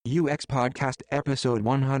UX Podcast Episode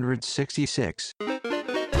 166.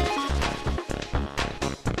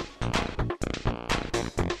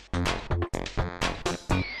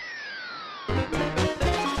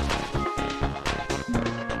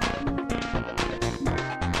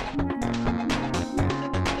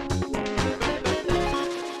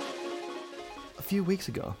 A few weeks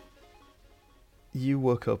ago, you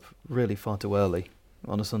woke up really far too early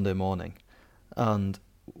on a Sunday morning and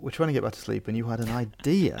were trying to get back to sleep, and you had an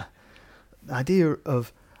idea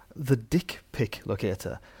of the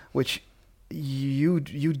DickPicLocator, which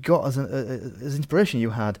you'd got as inspiration.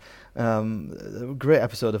 You had a great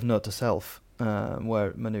episode of Note to Self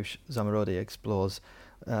where Manoush Zamarodi explores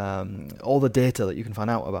all the data that you can find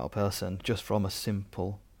out about a person just from a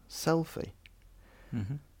simple selfie.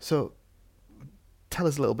 Mm-hmm. So tell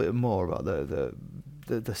us a little bit more about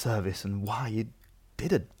the service and why you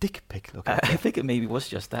did a DickPicLocator. I think it maybe was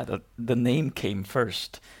just that. The name came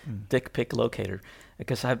first, DickPicLocator,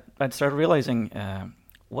 because I'd started realizing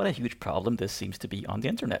what a huge problem this seems to be on the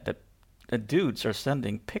internet, that dudes are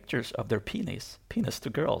sending pictures of their penis to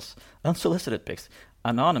girls, unsolicited pics,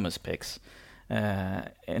 anonymous pics,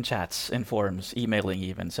 in chats, in forums, emailing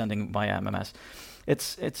even, sending via MMS.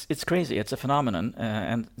 It's crazy. It's a phenomenon,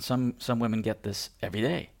 and some women get this every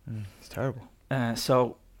day. It's terrible.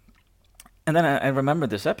 And then I remembered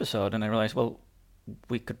this episode, and I realized, well,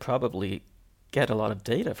 we could probably get a lot of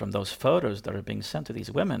data from those photos that are being sent to these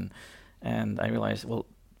women. And I realized, well,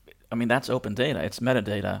 I mean, that's open data. It's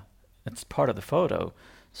metadata. It's part of the photo.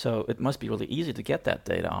 So it must be really easy to get that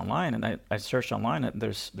data online. And I searched online, and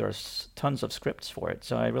there's tons of scripts for it.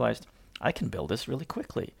 So I realized I can build this really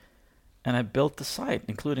quickly. And I built the site,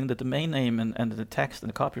 including the domain name and the text and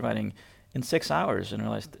the copywriting, in 6 hours, and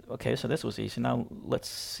realized, okay, so this was easy. Now let's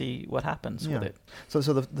see what happens with it. So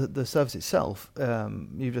the service itself,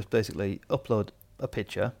 you just basically upload a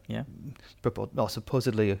picture,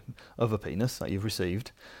 supposedly of a penis that you've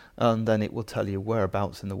received, and then it will tell you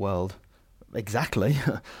whereabouts in the world exactly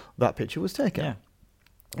that picture was taken. Yeah,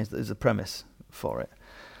 is the premise for it.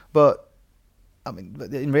 But I mean,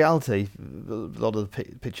 in reality, a lot of the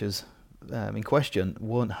pictures in question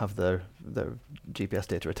won't have their GPS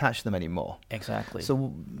data attached to them anymore. Exactly.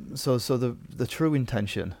 So the true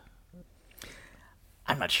intention.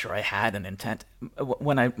 I'm not sure I had an intent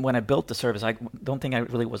when I built the service. I don't think I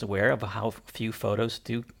really was aware of how few photos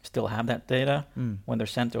do still have that data when they're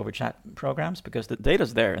sent over chat programs, because the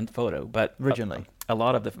data's there in the photo, but originally a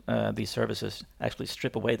lot of these services actually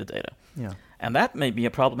strip away the data. Yeah, and that may be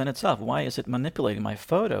a problem in itself. Why is it manipulating my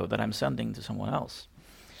photo that I'm sending to someone else?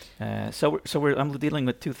 I'm dealing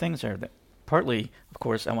with two things here. Partly, of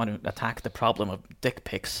course, I want to attack the problem of dick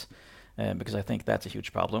pics, because I think that's a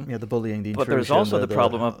huge problem. Yeah, the bullying, the intrusion. But there's also the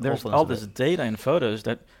problem of there's all this data in photos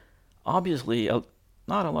that obviously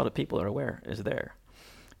not a lot of people are aware is there.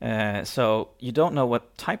 So you don't know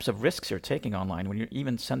what types of risks you're taking online when you're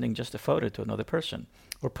even sending just a photo to another person,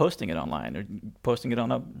 or posting it online, or posting it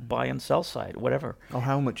on a buy and sell site, whatever. Or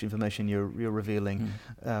how much information you're revealing,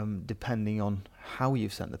 depending on how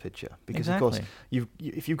you've sent the picture. Because of course,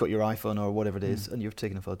 if you've got your iPhone or whatever it is, and you've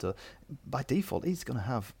taken a photo, by default, it's going to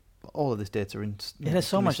have all of this data in. It has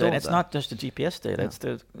so much data. It's not just the GPS data.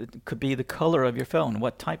 Yeah. It could be the color of your phone,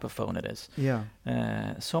 what type of phone it is. Yeah.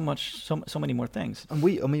 So many more things. And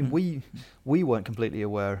we weren't completely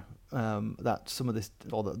aware that some of this,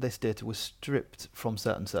 or that this data was stripped from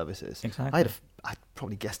certain services. Exactly. I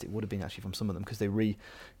probably guessed it would have been actually from some of them, because they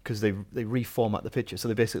reformat the picture, so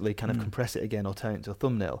they basically kind of compress it again or turn it into a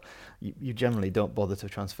thumbnail. You generally don't bother to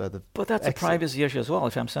transfer the. But that's a privacy issue as well.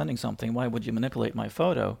 If I'm sending something, why would you manipulate my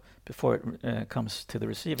photo before it comes to the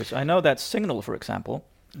receiver? So I know that Signal, for example,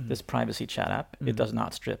 this privacy chat app, it does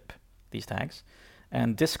not strip these tags,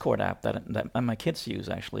 and Discord app that my kids use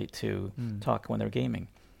actually to talk when they're gaming,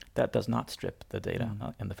 that does not strip the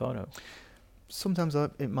data in the photo. Sometimes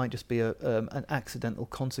it might just be an accidental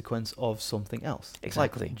consequence of something else.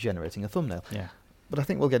 Exactly. Like generating a thumbnail. Yeah. But I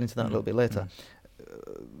think we'll get into that a little bit later.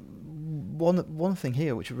 One thing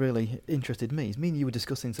here which really interested me is, me and you were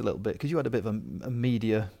discussing this a little bit, because you had a bit of a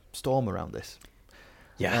media storm around this.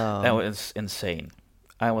 Yeah, that was insane.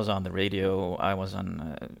 I was on the radio. I was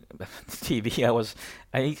on TV.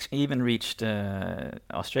 I even reached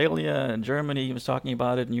Australia and Germany. He was talking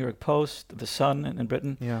about it. New York Post, The Sun in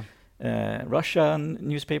Britain. Yeah. Russia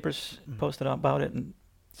newspapers posted about it, and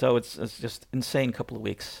so it's just insane couple of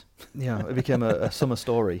weeks. Yeah, it became a summer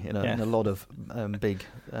story in a lot of big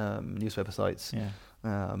newspaper sites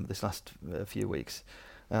this last few weeks,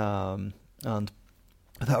 and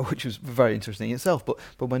that, which was very interesting in itself.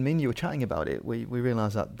 But when me and you were chatting about it, we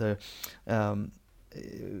realised that the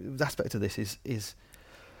aspect of this is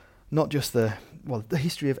not just the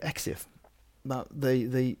history of EXIF. That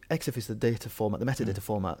the EXIF is the data format, the metadata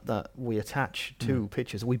format that we attach to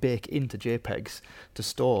pictures. We bake into JPEGs to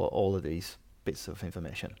store all of these bits of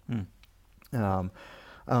information.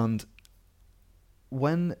 And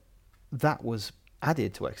when that was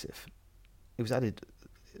added to EXIF, it was added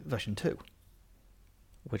version 2.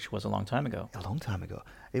 Which was a long time ago. A long time ago.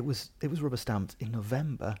 It was rubber stamped in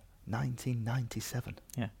November 1997.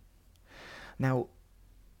 Yeah. Now,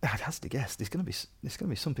 I'd have to guess there's going to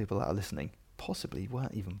be some people that are listening possibly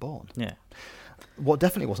weren't even born. Yeah. What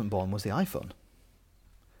definitely wasn't born was the iPhone.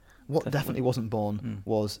 What definitely wasn't born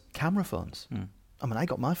was camera phones. I mean, I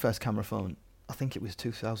got my first camera phone, I think it was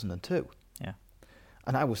 2002. Yeah.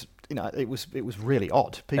 And I was, it was really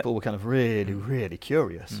odd. People were kind of really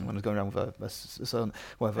curious when I was going around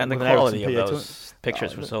with and the quality of those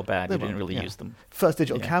pictures were so bad, you didn't really use them. First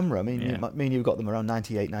digital camera, me and you got them around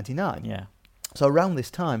 98, 99. Yeah. So around this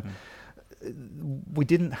time, we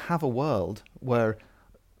didn't have a world where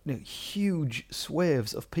huge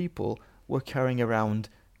swathes of people were carrying around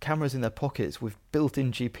cameras in their pockets with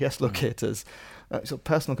built-in GPS locators, so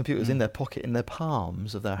personal computers in their pocket, in their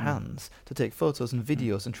palms of their hands, to take photos and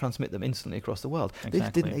videos and transmit them instantly across the world. Exactly. This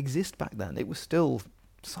didn't exist back then. It was still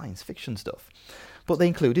science fiction stuff. But they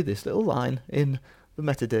included this little line in the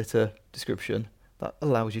metadata description that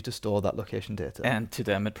allows you to store that location data. And to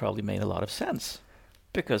them, it probably made a lot of sense,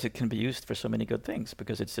 because it can be used for so many good things,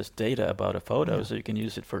 because it's just data about a photo, so you can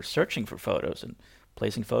use it for searching for photos and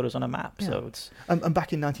placing photos on a map. Yeah. So it's and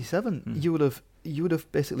back in 97, you would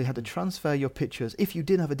have basically had to transfer your pictures. If you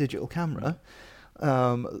did have a digital camera,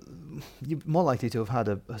 you're more likely to have had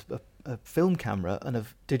a film camera and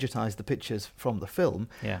have digitized the pictures from the film.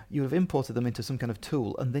 Yeah. You would have imported them into some kind of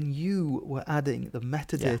tool, and then you were adding the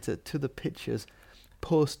metadata to the pictures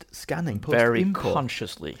post-scanning, post-import. Very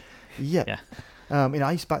consciously. Yeah.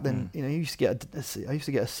 I used back then. I used to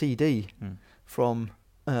get a CD from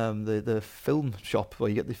the film shop where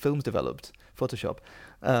you get the films developed, Photoshop,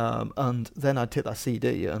 and then I'd take that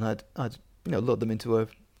CD and I'd load them into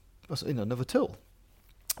another tool.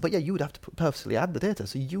 But yeah, you would have to purposely add the data.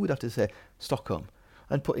 So you would have to say Stockholm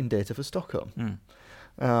and put in data for Stockholm.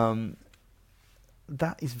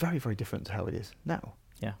 That is very, very different to how it is now.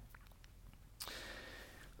 Yeah.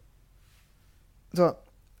 So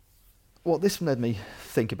what this made me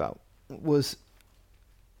think about was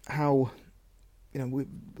how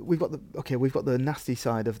we've got the nasty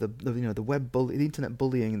side of the web the internet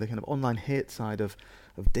bullying, the kind of online hate side of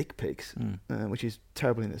dick pics, which is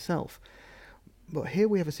terrible in itself. But here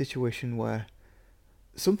we have a situation where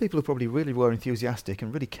some people who probably really were enthusiastic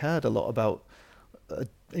and really cared a lot about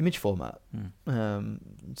image format,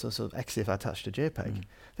 so sort of EXIF attached to JPEG,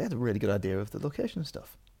 they had a really good idea of the location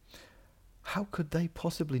stuff. How could they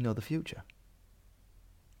possibly know the future?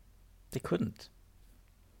 They couldn't.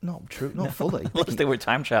 Not true, not fully. Unless they were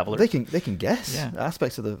time travelers. They can guess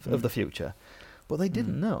aspects of the future, but they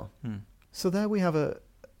didn't know. So there we have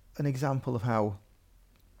an example of how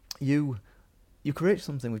you create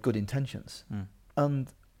something with good intentions, and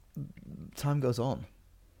time goes on,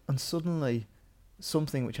 and suddenly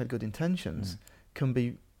something which had good intentions can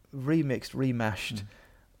be remixed, remashed,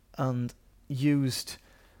 and used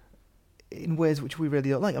in ways which we really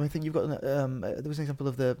don't like. I mean, I think you've got there was an example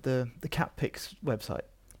of the cat pics website.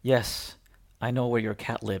 Yes, I know where your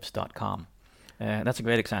cat lives.com. That's a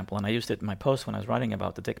great example, and I used it in my post when I was writing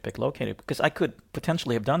about the DickPicLocator, because I could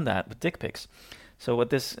potentially have done that with dick pics. So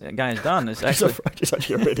what this guy has done is actually it's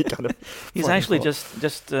actually a really kind of he's actually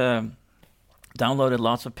just downloaded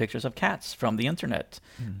lots of pictures of cats from the internet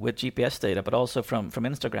with GPS data, but also from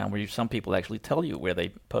Instagram, where some people actually tell you where they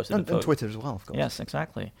posted the photo. And Twitter as well, of course. Yes,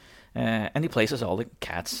 exactly. And he places all the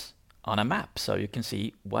cats on a map, so you can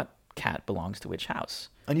see what cat belongs to which house.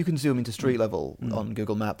 And you can zoom into street level on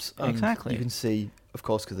Google Maps. And exactly. You can see, of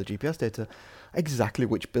course, because of the GPS data, exactly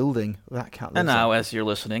which building that cat lives in. And now, in. as you're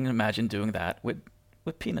listening, imagine doing that with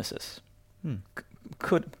penises.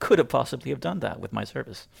 Could have possibly have done that with my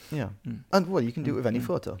service. Yeah. And, well, you can do it with any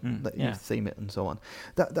photo. You theme it and so on.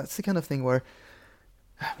 That's the kind of thing where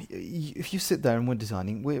if you sit there and we're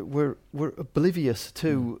designing, we're oblivious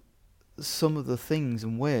to some of the things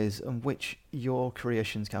and ways in which your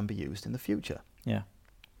creations can be used in the future. Yeah.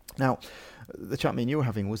 Now, the chat me and you were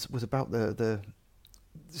having was about the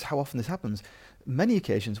how often this happens. Many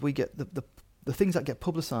occasions we get the things that get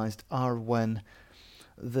publicized are when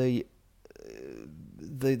the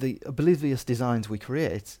oblivious designs we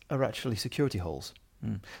create are actually security holes.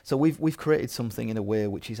 So we've created something in a way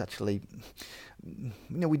which is actually,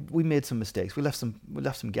 we made some mistakes. We left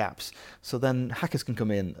some gaps. So then hackers can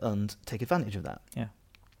come in and take advantage of that. Yeah.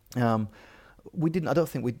 I don't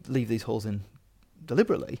think we leave these holes in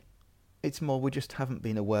deliberately. It's more we just haven't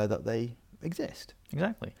been aware that they exist.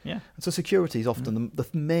 Exactly. Yeah. And so security is often the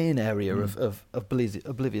main area of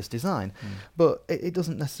oblivious design, but it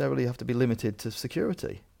doesn't necessarily have to be limited to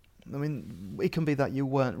security. I mean, it can be that you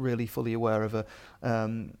weren't really fully aware of a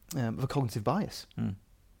cognitive bias.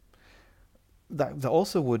 That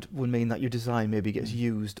also would mean that your design maybe gets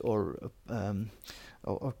used or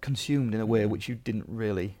consumed in a way which you didn't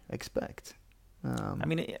really expect. I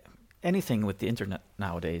mean, anything with the internet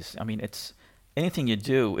nowadays, I mean, it's anything you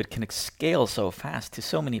do, it can scale so fast to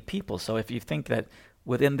so many people. So if you think that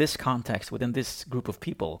within this context, within this group of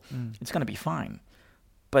people, it's going to be fine.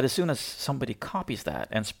 But as soon as somebody copies that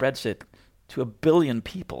and spreads it to 1 billion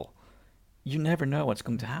people, you never know what's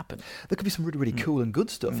going to happen. There could be some really, really cool and good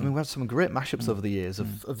stuff. I mean, we've had some great mashups over the years of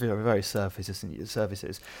various services.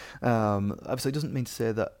 Obviously, it doesn't mean to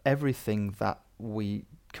say that everything that we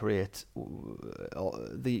create,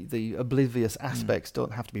 the oblivious aspects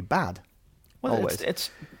don't have to be bad. Well, always.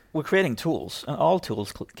 We're creating tools, and all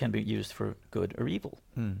tools can be used for good or evil,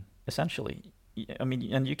 essentially. I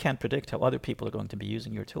mean, and you can't predict how other people are going to be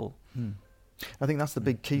using your tool. I think that's the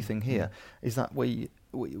big key thing here, is that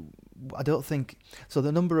I don't think so.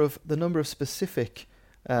 The number of specific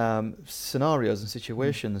scenarios and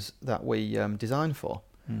situations that we design for,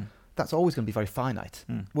 that's always going to be very finite.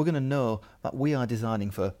 We're going to know that we are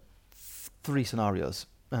designing for 3 scenarios,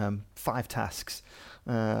 5 tasks,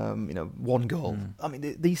 1 goal. I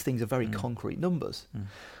mean, these things are very concrete numbers.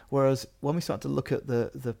 Whereas when we start to look at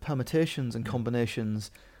the permutations and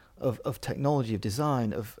combinations of technology, of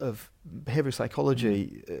design, of behavioral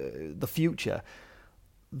psychology, the future,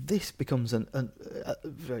 this becomes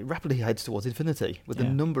very rapidly heads towards infinity with the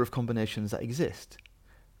number of combinations that exist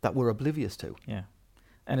that we're oblivious to. Yeah.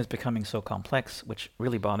 And it's becoming so complex, which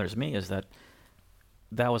really bothers me, is that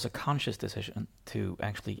was a conscious decision to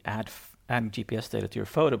actually add GPS data to your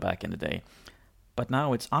photo back in the day. But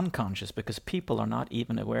now it's unconscious because people are not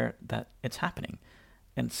even aware that it's happening.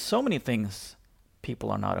 And so many things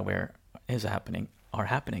people are not aware are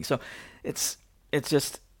happening. So it's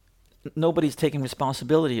just nobody's taking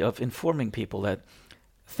responsibility of informing people that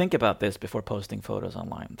think about this before posting photos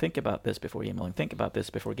online. Think about this before emailing. Think about this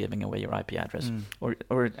before giving away your IP address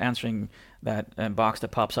or answering that box that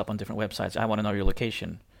pops up on different websites. I want to know your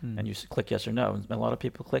location, and you click yes or no. And a lot of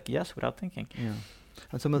people click yes without thinking. Yeah,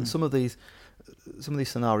 and some of these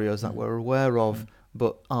scenarios that we're aware of,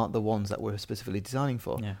 but aren't the ones that we're specifically designing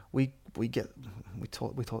for. Yeah. We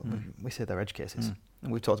say they're edge cases.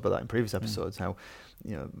 And we've talked about that in previous episodes, how,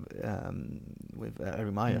 with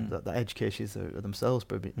Eric Meyer, that the edge cases are themselves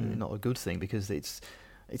probably not a good thing because it's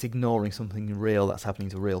ignoring something real that's happening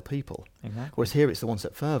to real people. Exactly. Whereas here it's the one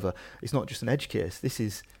step further. It's not just an edge case. This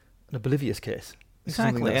is an oblivious case.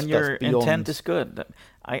 Exactly, and your intent is good.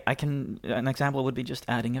 An example would be just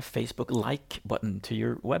adding a Facebook like button to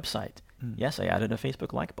your website. Yes, I added a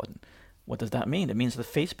Facebook like button. What does that mean? It means that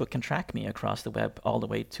Facebook can track me across the web all the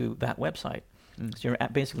way to that website. So you're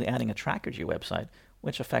basically adding a tracker to your website,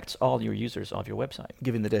 which affects all your users of your website.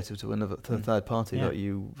 Giving the data to a third party that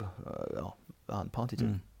you aren't party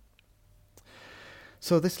to.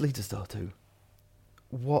 So this leads us, though, to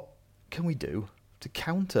what can we do to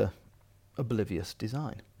counter oblivious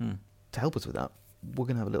design? To help us with that, we're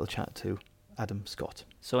going to have a little chat to Adam Scott.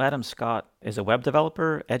 So Adam Scott is a web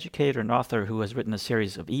developer, educator, and author who has written a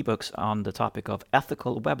series of ebooks on the topic of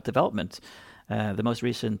ethical web development, the most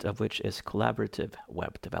recent of which is collaborative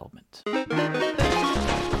web development.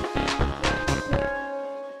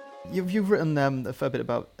 You've written a fair bit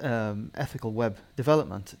about ethical web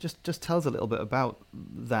development. Just tell us a little bit about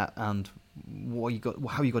that and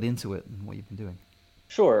how you got into it and what you've been doing.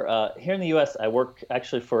 Sure. Here in the U.S., I work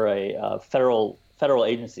actually for a federal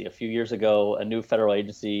agency. A few years ago, a new federal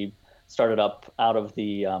agency started up out of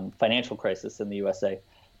the financial crisis in the USA,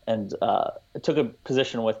 and I took a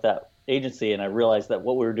position with that agency, and I realized that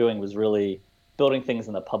what we were doing was really building things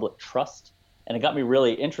in the public trust, and it got me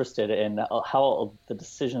really interested in how the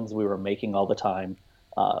decisions we were making all the time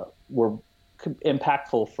were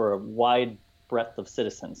impactful for a wide breadth of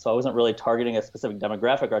citizens. So I wasn't really targeting a specific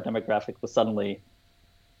demographic. Our demographic was suddenly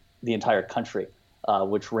the entire country,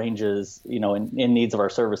 which ranges, in needs of our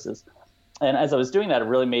services. And as I was doing that, it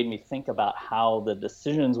really made me think about how the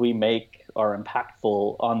decisions we make are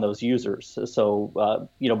impactful on those users. So,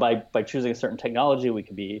 by choosing a certain technology, we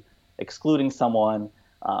could be excluding someone.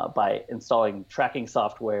 By installing tracking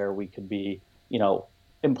software, we could be,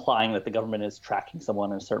 implying that the government is tracking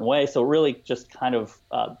someone in a certain way. So it really just kind of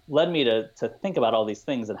led me to think about all these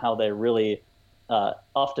things and how they're really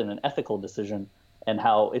often an ethical decision, and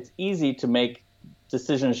how it's easy to make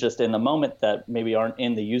decisions just in the moment that maybe aren't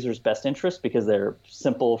in the user's best interest because they're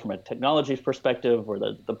simple from a technology perspective or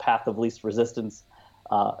the path of least resistance.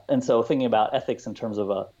 And so thinking about ethics in terms of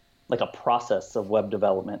a process of web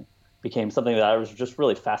development became something that I was just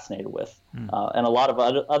really fascinated with. And a lot of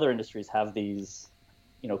other industries have these,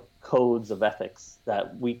 codes of ethics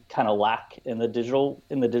that we kind of lack in the digital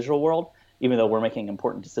world, even though we're making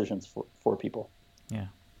important decisions for people. Yeah.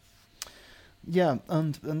 Yeah,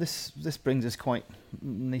 and this brings us quite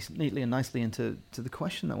neatly and nicely into the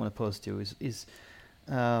question that I want to pose to you is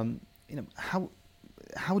how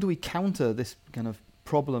do we counter this kind of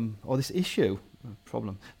problem or this issue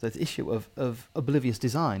of oblivious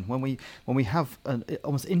design when we have an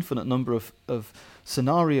almost infinite number of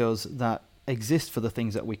scenarios that exist for the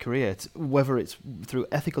things that we create, whether it's through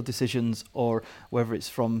ethical decisions or whether it's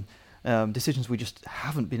from decisions we just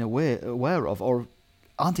haven't been aware of or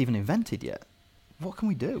aren't even invented yet. What can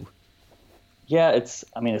we do? Yeah, it's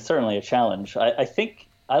certainly a challenge. I think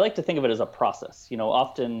I like to think of it as a process.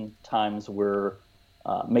 Oftentimes we're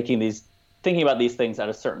thinking about these things at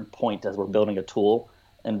a certain point as we're building a tool,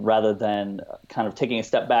 and rather than kind of taking a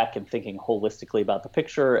step back and thinking holistically about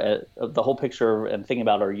the whole picture, and thinking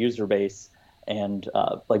about our user base and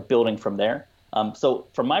building from there. So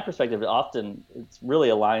from my perspective, often it really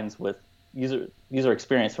aligns with user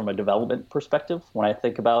experience from a development perspective. When I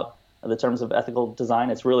think about the terms of ethical design,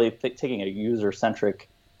 it's really taking a user-centric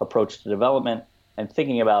approach to development and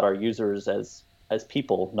thinking about our users as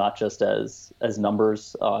people, not just as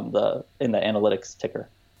numbers in the analytics ticker.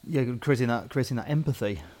 Yeah, creating that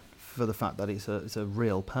empathy for the fact that it's a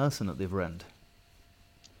real person at the other end.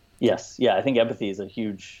 Yes, yeah, I think empathy is a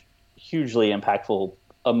hugely impactful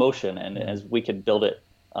emotion, and as we can build it,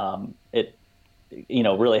 it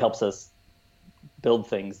really helps us build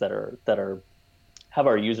things that have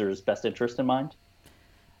our users' best interest in mind.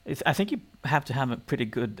 I think you have to have a pretty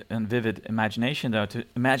good and vivid imagination, though, to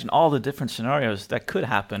imagine all the different scenarios that could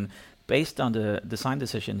happen based on the design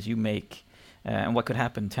decisions you make and what could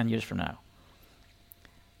happen 10 years from now.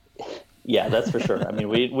 Yeah, that's for sure. I mean,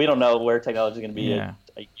 we don't know where technology is going to be a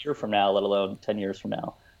year from now, let alone 10 years from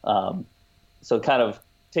now. So kind of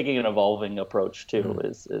taking an evolving approach, too,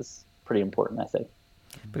 is pretty important, I think.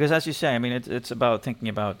 Because as you say, I mean, it's about thinking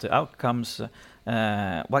about the outcomes,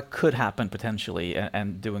 what could happen potentially,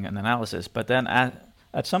 and doing an analysis. But then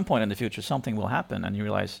at some point in the future, something will happen, and you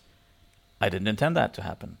realize, I didn't intend that to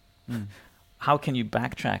happen. How can you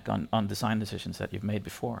backtrack on design decisions that you've made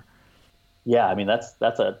before? Yeah, I mean, that's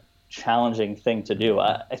a challenging thing to do.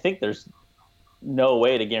 I think there's no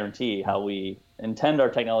way to guarantee how we intend our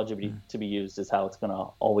technology to be used is how it's going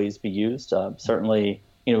to always be used. Certainly,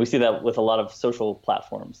 we see that with a lot of social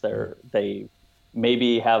platforms. They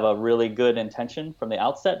maybe have a really good intention from the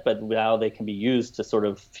outset, but now they can be used to sort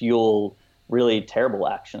of fuel really terrible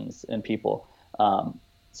actions in people.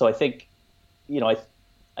 So I think,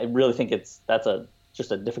 I really think that's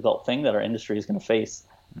just a difficult thing that our industry is going to face.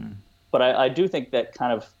 But I do think that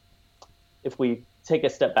kind of, if we take a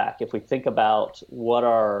step back, if we think about what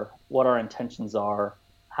our intentions are,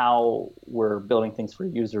 how we're building things for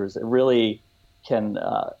users, it really can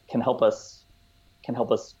help us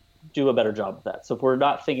do a better job of that. So if we're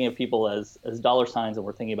not thinking of people as dollar signs and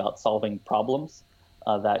we're thinking about solving problems,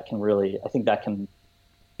 I think that can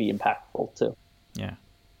be impactful too. Yeah.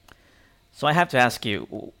 So I have to ask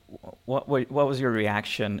you, what was your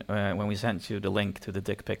reaction when we sent you the link to the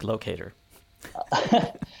DickPicLocator?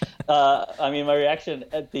 My reaction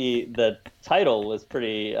at the title was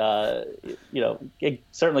pretty, it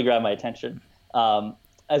certainly grabbed my attention.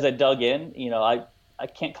 As I dug in, I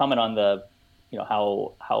can't comment on the,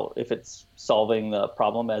 how if it's solving the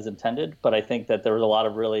problem as intended, but I think that there was a lot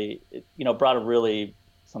of really, brought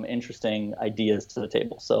some interesting ideas to the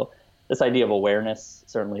table. So this idea of awareness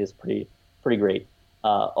certainly is pretty great.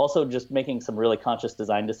 Also, just making some really conscious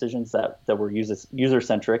design decisions that were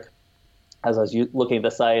user-centric. As I was looking at the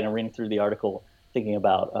site and reading through the article, thinking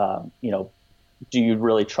about, do you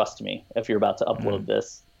really trust me if you're about to upload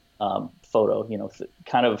this photo?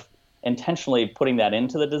 Kind of intentionally putting that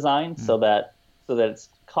into the design so that it's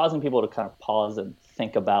causing people to kind of pause and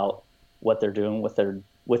think about what they're doing with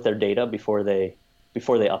their data before they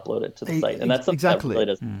upload it to the site, and that's something exactly. that really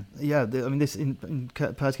does. Yeah, this in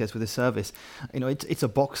podcast with this service, it's a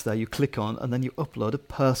box there you click on, and then you upload a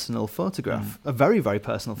personal photograph, a very very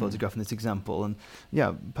personal photograph in this example, and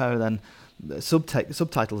Pair then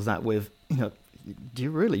subtitles that with, do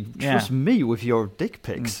you really trust me with your dick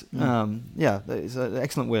pics? It's an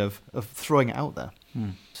excellent way of throwing it out there.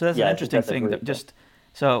 So that's an interesting thing.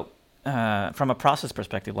 From a process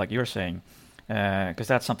perspective, like you're saying. Because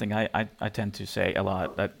that's something I tend to say a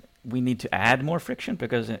lot, that we need to add more friction,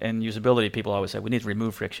 because in usability, people always say we need to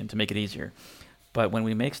remove friction to make it easier. But when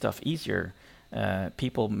we make stuff easier,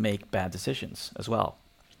 people make bad decisions as well.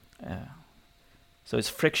 So is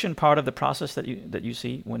friction part of the process that you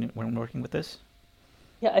see when working with this?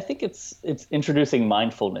 Yeah, I think it's introducing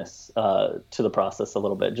mindfulness to the process a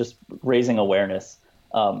little bit, just raising awareness.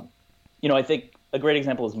 I think a great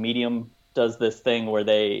example is Medium does this thing where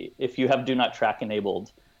if you have Do Not Track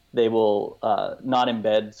enabled, they will not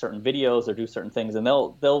embed certain videos or do certain things, and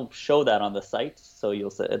they'll show that on the site. So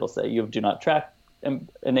it'll say you have Do Not Track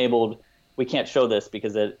enabled. We can't show this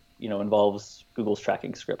because it involves Google's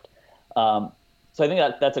tracking script. So I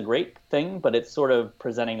think that's a great thing, but it's sort of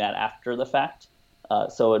presenting that after the fact.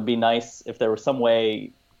 So it'd be nice if there was some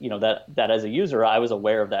way, that as a user, I was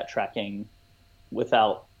aware of that tracking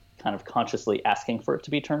without kind of consciously asking for it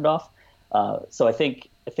to be turned off. So I think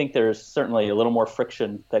there's certainly a little more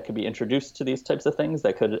friction that could be introduced to these types of things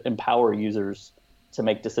that could empower users to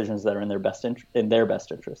make decisions that are in their best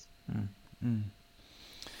interest.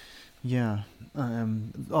 Yeah.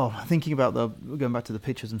 Thinking about going back to the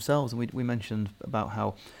pictures themselves, and we mentioned about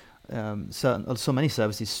how so many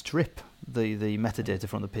services strip the metadata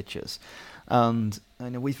from the pictures, and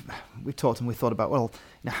we've talked and we thought about, well,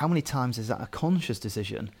 how many times is that a conscious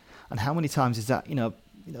decision, and how many times is that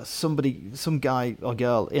some guy or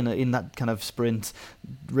girl in that kind of sprint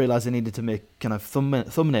realized they needed to make kind of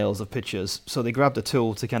thumbnails of pictures, so they grabbed a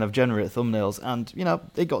tool to kind of generate thumbnails, and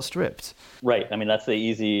it got stripped. Right. I mean, that's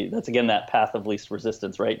again that path of least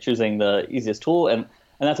resistance, right? Choosing the easiest tool, and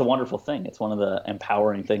that's a wonderful thing. It's one of the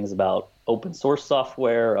empowering things about open source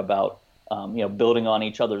software, about building on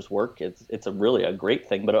each other's work. It's really a great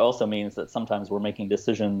thing, but it also means that sometimes we're making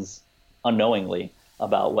decisions unknowingly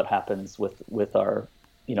about what happens with our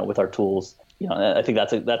tools. I think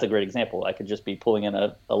that's a great example. I could just be pulling in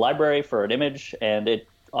a library for an image, and it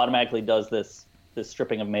automatically does this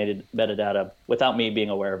stripping of metadata without me being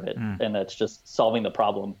aware of it, and that's just solving the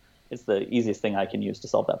problem. It's the easiest thing I can use to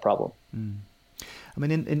solve that problem. I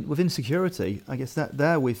mean, within security, I guess that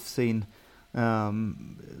there we've seen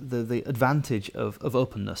the advantage of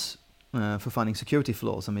openness for finding security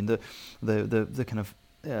flaws. I mean, the kind of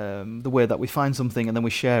the way that we find something and then we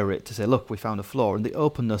share it to say, look, we found a flaw, and the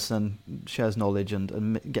openness then shares knowledge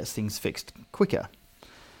and gets things fixed quicker.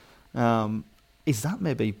 Is that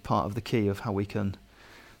maybe part of the key of how we can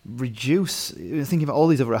reduce, thinking about all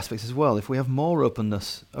these other aspects as well, if we have more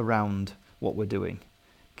openness around what we're doing,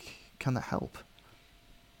 can that help?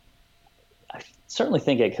 I certainly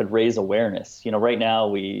think it could raise awareness. Right now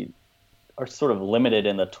we are sort of limited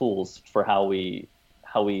in the tools for how we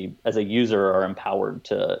as a user are empowered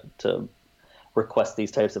to request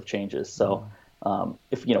these types of changes. So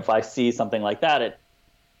if I see something like that,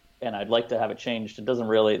 and I'd like to have it changed,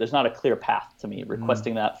 there's not a clear path to me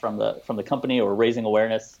requesting that from the company or raising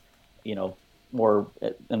awareness, more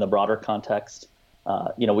in the broader context.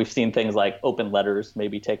 We've seen things like open letters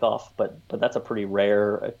maybe take off, but that's a pretty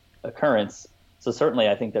rare occurrence. So certainly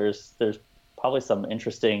I think there's probably some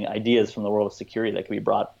interesting ideas from the world of security that could be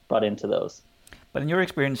brought into those. But in your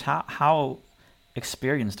experience, how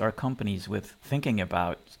experienced are companies with thinking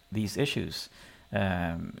about these issues?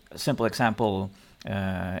 A simple example,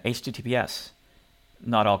 HTTPS.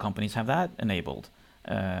 Not all companies have that enabled.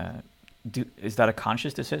 Is that a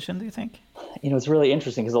conscious decision, do you think? It's really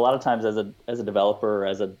interesting because a lot of times as a developer,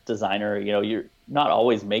 as a designer, you're not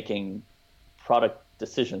always making product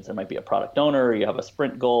decisions. There might be a product owner, you have a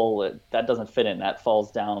sprint goal, that doesn't fit in. That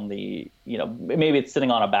falls down maybe it's sitting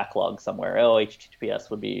on a backlog somewhere. Oh, HTTPS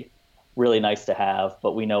would be really nice to have,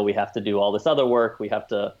 but we know we have to do all this other work. We have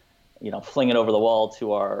to, fling it over the wall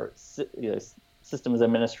to our systems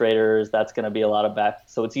administrators. That's going to be a lot of back.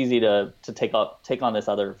 So it's easy to take on this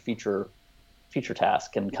other feature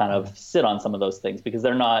task and kind of sit on some of those things because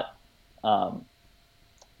they're not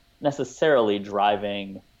necessarily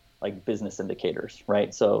driving like business indicators,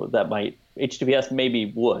 right? So that HTTPS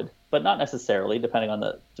maybe would, but not necessarily, depending on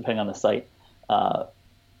the site.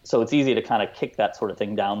 So it's easy to kind of kick that sort of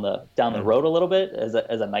thing down the road a little bit as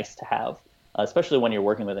a nice to have, especially when you're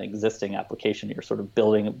working with an existing application. You're sort of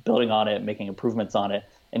building on it, making improvements on it,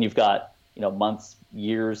 and you've got months,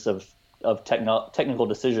 years of technical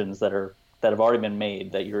decisions that have already been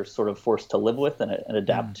made that you're sort of forced to live with and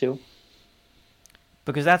adapt to.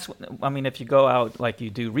 Because if you go out like you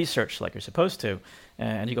do research like you're supposed to,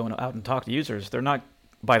 and you go out and talk to users, they're not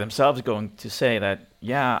by themselves going to say that,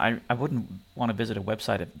 I wouldn't want to visit a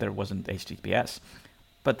website if there wasn't HTTPS.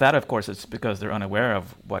 But that, of course, is because they're unaware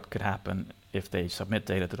of what could happen if they submit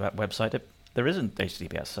data to that website there isn't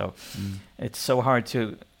HTTPS. So it's so hard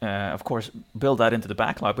to, of course, build that into the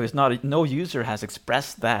backlog, because no user has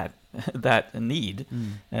expressed that need.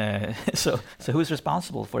 So who's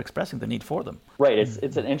responsible for expressing the need for them? Right.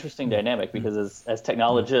 It's an interesting dynamic, because as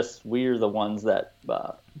technologists, we're the ones that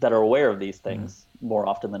are aware of these things more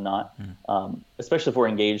often than not, especially if we're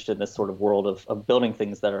engaged in this sort of world of building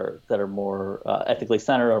things that are more ethically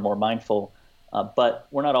centered or more mindful. But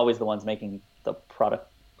we're not always the ones making the product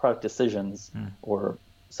decisions,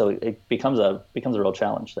 so it becomes a real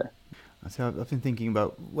challenge there. So I've been thinking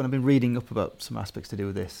about, when I've been reading up about some aspects to do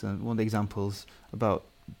with this, and one of the examples about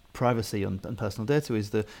privacy and personal data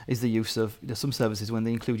is the use of some services when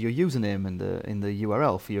they include your username in the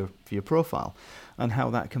URL for your profile, and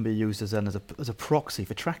how that can be used as a proxy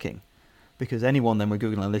for tracking, because anyone then with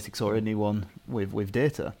Google Analytics or anyone with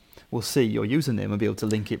data will see your username and be able to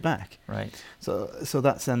link it back. Right. So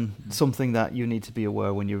that's then something that you need to be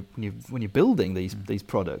aware when you're building these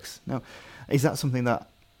products. Now, is that something that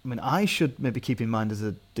I should maybe keep in mind as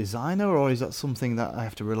a designer, or is that something that I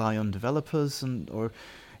have to rely on developers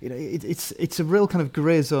it's a real kind of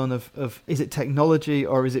grey zone of is it technology,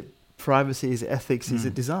 or is it privacy, is it ethics, is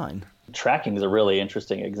it design? Tracking is a really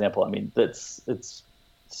interesting example. It's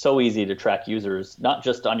so easy to track users, not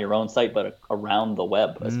just on your own site, but around the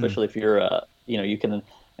web, especially if you're you can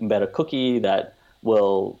embed a cookie that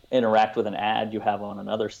will interact with an ad you have on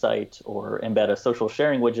another site, or embed a social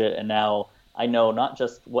sharing widget, and now I know not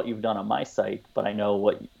just what you've done on my site, but I know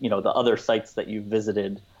what the other sites that you've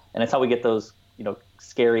visited. And it's how we get those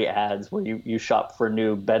scary ads where you shop for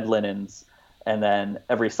new bed linens, and then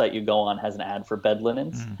every site you go on has an ad for bed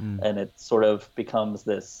linens, and it sort of becomes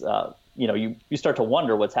this you start to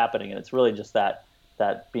wonder what's happening, and it's really just that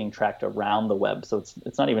being tracked around the web. So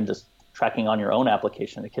it's not even just tracking on your own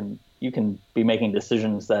application. You can be making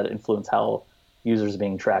decisions that influence how users are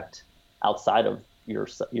being tracked outside of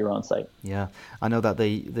your own site. Yeah, I know that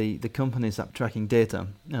the companies that are tracking data,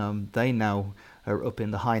 they now are up in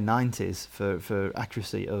the high 90s for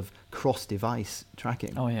accuracy of cross-device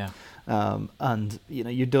tracking. Oh yeah. And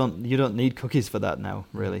you don't need cookies for that now,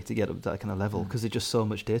 really, to get up to that kind of level, because there's just so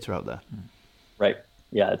much data out there. Right.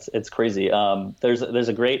 Yeah, it's crazy. There's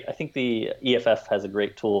a great, I think the EFF has a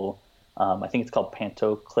great tool. I think it's called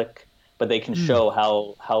PantoClick, but they can show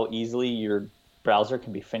how easily your browser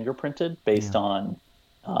can be fingerprinted based on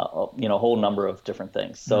a whole number of different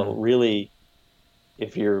things. So really,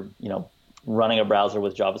 if you're running a browser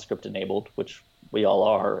with JavaScript enabled, which we all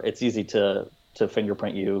are, it's easy to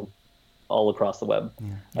fingerprint you all across the web,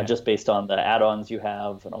 just based on the add-ons you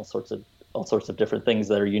have and all sorts of different things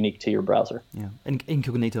that are unique to your browser. Yeah, and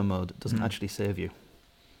incognito mode doesn't actually save you.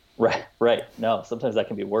 Right. No, sometimes that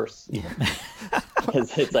can be worse. Yeah.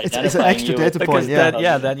 It's an extra data point.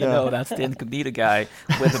 Then you know that's the incognito guy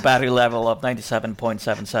with a battery level of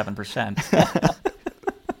 97.77%.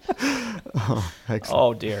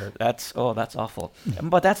 Oh dear, that's awful.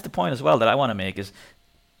 But that's the point as well that I want to make is,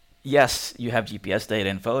 yes, you have GPS data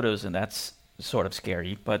and photos, and that's sort of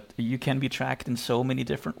scary, but you can be tracked in so many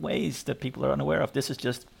different ways that people are unaware of. This is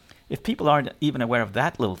just, if people aren't even aware of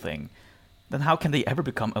that little thing, then how can they ever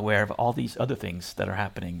become aware of all these other things that are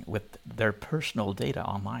happening with their personal data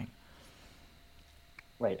online?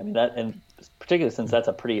 Right. That, and particularly since that's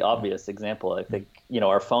a pretty obvious example, I think,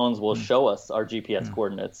 our phones will show us our GPS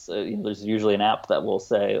coordinates. There's usually an app that will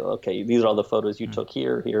say, okay, these are all the photos you took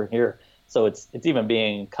here, here, here. So it's even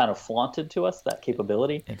being kind of flaunted to us, that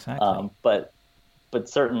capability. Exactly. But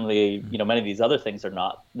certainly, many of these other things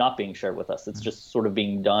are not being shared with us. It's just sort of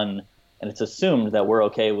being done, and it's assumed that we're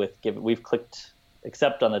okay with we've clicked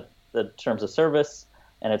accept on the terms of service,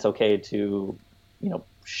 and it's okay to,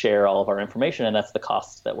 share all of our information, and that's the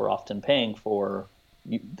cost that we're often paying for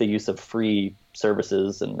the use of free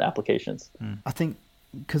services and applications. I think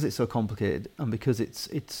because it's so complicated and because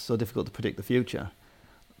it's so difficult to predict the future,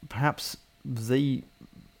 perhaps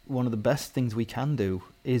one of the best things we can do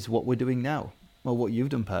is what we're doing now, or what you've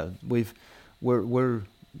done, Per. We're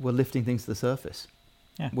lifting things to the surface.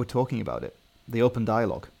 Yeah. We're talking about it. The open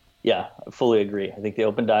dialogue. Yeah, I fully agree. I think the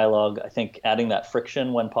open dialogue, I think adding that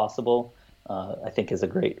friction when possible, I think is a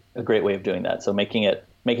great way of doing that. So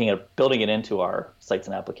building it into our sites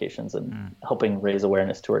and applications, and helping raise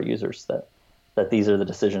awareness to our users that these are the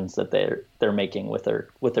decisions that they're making with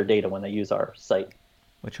their data when they use our site.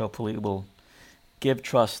 Which hopefully will give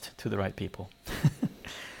trust to the right people.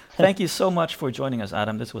 Thank you so much for joining us,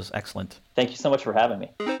 Adam. This was excellent. Thank you so much for having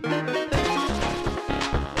me.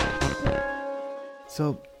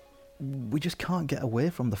 So we just can't get away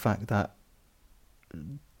from the fact that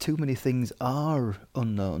too many things are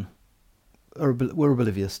unknown, or we're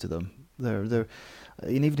oblivious to them.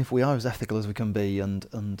 And even if we are as ethical as we can be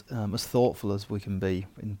and as thoughtful as we can be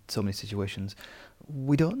in so many situations,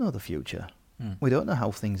 we don't know the future. We don't know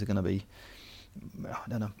how things are going to be, I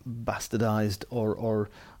don't know, bastardized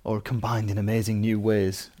or combined in amazing new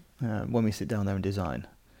ways when we sit down there and design.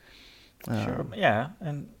 Sure. Yeah,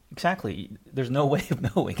 and exactly. There's no way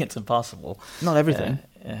of knowing. It's impossible. Not everything.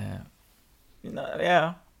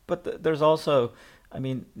 Yeah, but there's also, I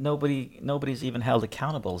mean, nobody's even held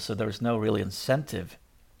accountable, so there's no really incentive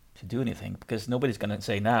to do anything because nobody's going to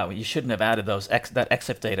say, now you shouldn't have added that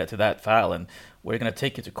EXIF data to that file, and we're going to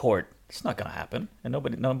take you to court. It's not going to happen, and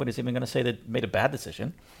nobody's even going to say they made a bad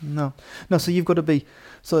decision. No. So you've got to be.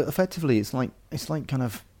 So effectively, it's like kind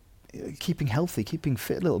of keeping healthy, keeping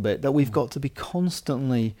fit a little bit. That we've got to be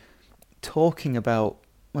constantly talking about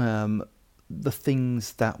the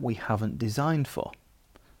things that we haven't designed for,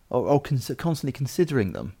 or constantly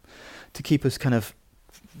considering them, to keep us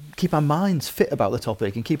keep our minds fit about the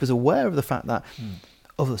topic and keep us aware of the fact that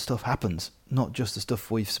other stuff happens, not just the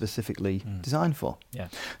stuff we've specifically designed for. Yeah.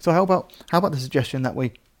 So how about the suggestion that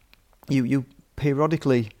you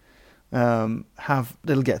periodically have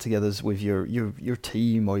little get-togethers with your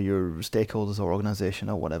team or your stakeholders or organisation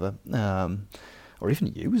or whatever, or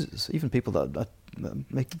even users, even people that are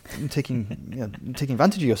taking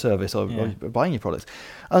advantage of your service or buying your products,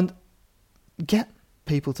 and get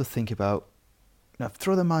people to think about,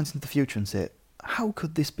 throw their minds into the future and say, how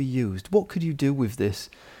could this be used? What could you do with this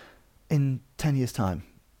in 10 years' time,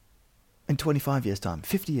 in 25 years' time,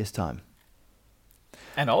 50 years' time?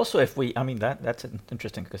 And also, that's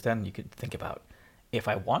interesting, because then you could think about, if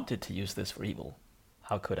I wanted to use this for evil,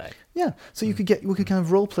 how could I? Yeah, so we could kind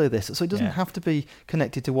of role play this, so it doesn't have to be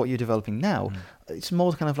connected to what you're developing now. It's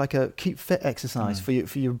more kind of like a keep fit exercise for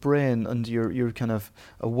your brain and your kind of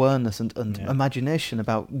awareness and imagination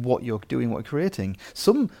about what you're doing, what you're creating.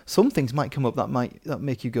 Some things might come up that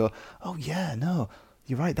make you go, oh yeah, no,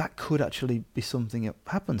 you're right, that could actually be something that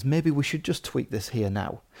happens. Maybe we should just tweak this here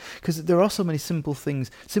now. Because there are so many simple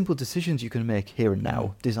decisions you can make here and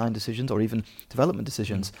now, design decisions or even development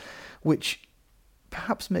decisions, which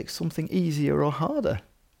perhaps make something easier or harder.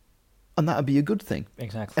 And that would be a good thing.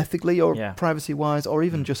 Exactly. Ethically or privacy-wise, or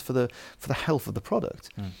even just for the health of the product.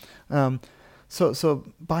 So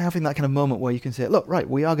by having that kind of moment where you can say, look, right,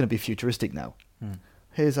 we are going to be futuristic now.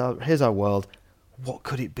 Here's our world. What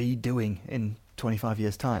could it be doing in 25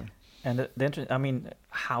 years' time? And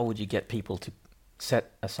how would you get people to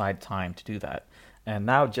set aside time to do that? And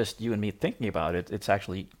now just you and me thinking about it, it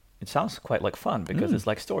sounds quite like fun, because it's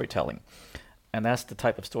like storytelling. And that's the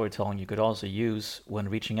type of storytelling you could also use when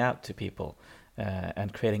reaching out to people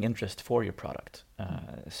and creating interest for your product.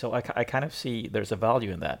 So I kind of see there's a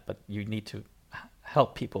value in that, but you need to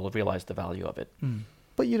help people realize the value of it.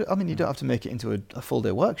 But you don't have to make it into a full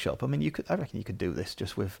day workshop. I reckon you could do this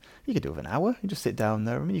you could do it with an hour. You just sit down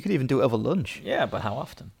there. You could even do it over lunch. Yeah, but how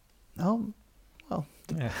often? Oh, well.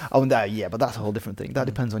 Yeah. But that's a whole different thing. That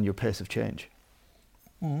depends on your pace of change.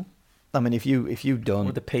 If you've done...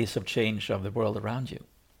 Or the pace of change of the world around you.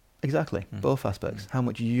 Exactly, both aspects. How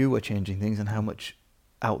much you are changing things and how much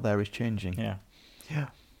out there is changing. Yeah.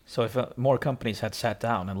 So if more companies had sat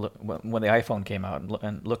down and when the iPhone came out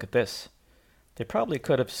and look at this, they probably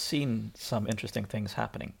could have seen some interesting things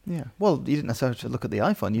happening. Yeah. Well, you didn't necessarily have to look at the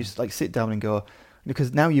iPhone. You just sit down and go,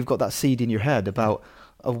 because now you've got that seed in your head about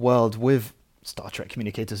a world with Star Trek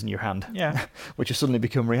communicators in your hand, which has suddenly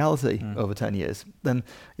become reality over 10 years, then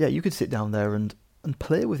you could sit down there and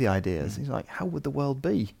play with the ideas. It's like, how would the world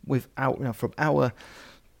be without, from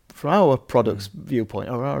our product's viewpoint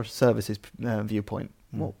or our services viewpoint,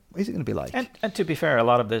 what is it going to be like? And to be fair, a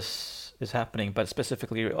lot of this is happening, but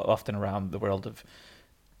specifically often around the world of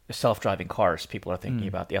self-driving cars. People are thinking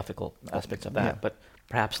about the ethical aspects of that, but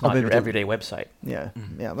perhaps not your everyday website. Yeah.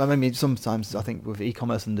 Sometimes I think with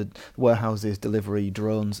e-commerce and the warehouses, delivery,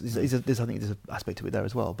 drones, there's an aspect to it there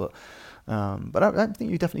as well. But I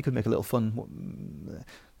think you definitely could make a little fun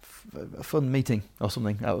meeting or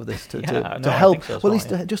something out of this to help. So well,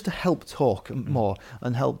 at least just to help talk more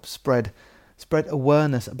and help spread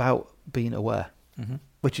awareness about being aware,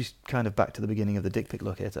 which is kind of back to the beginning of the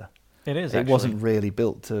DickPicLocator. It is. It wasn't really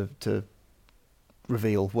built to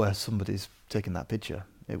reveal where somebody's taken that picture.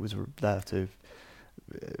 It was there to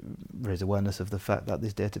raise awareness of the fact that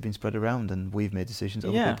this data has been spread around, and we've made decisions.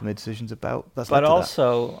 Other people made decisions about. But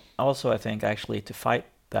also, I think actually to fight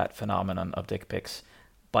that phenomenon of dick pics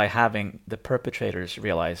by having the perpetrators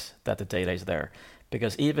realize that the data is there,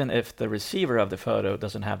 because even if the receiver of the photo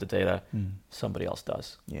doesn't have the data, somebody else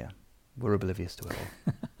does. Yeah, we're oblivious to it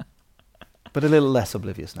all, but a little less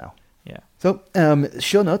oblivious now. Yeah. So,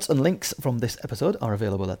 show notes and links from this episode are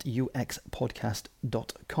available at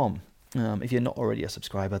uxpodcast.com. If you're not already a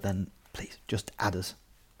subscriber, then please just add us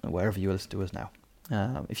wherever you listen to us now.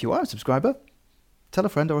 If you are a subscriber, tell a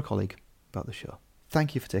friend or a colleague about the show.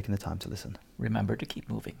 Thank you for taking the time to listen. Remember to keep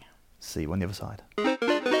moving. See you on the other side.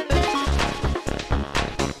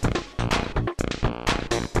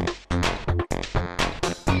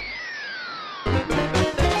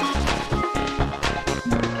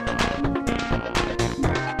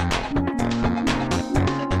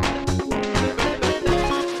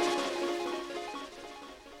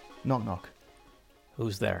 Knock knock.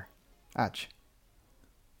 Who's there? Atch.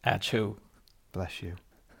 At who? Bless you.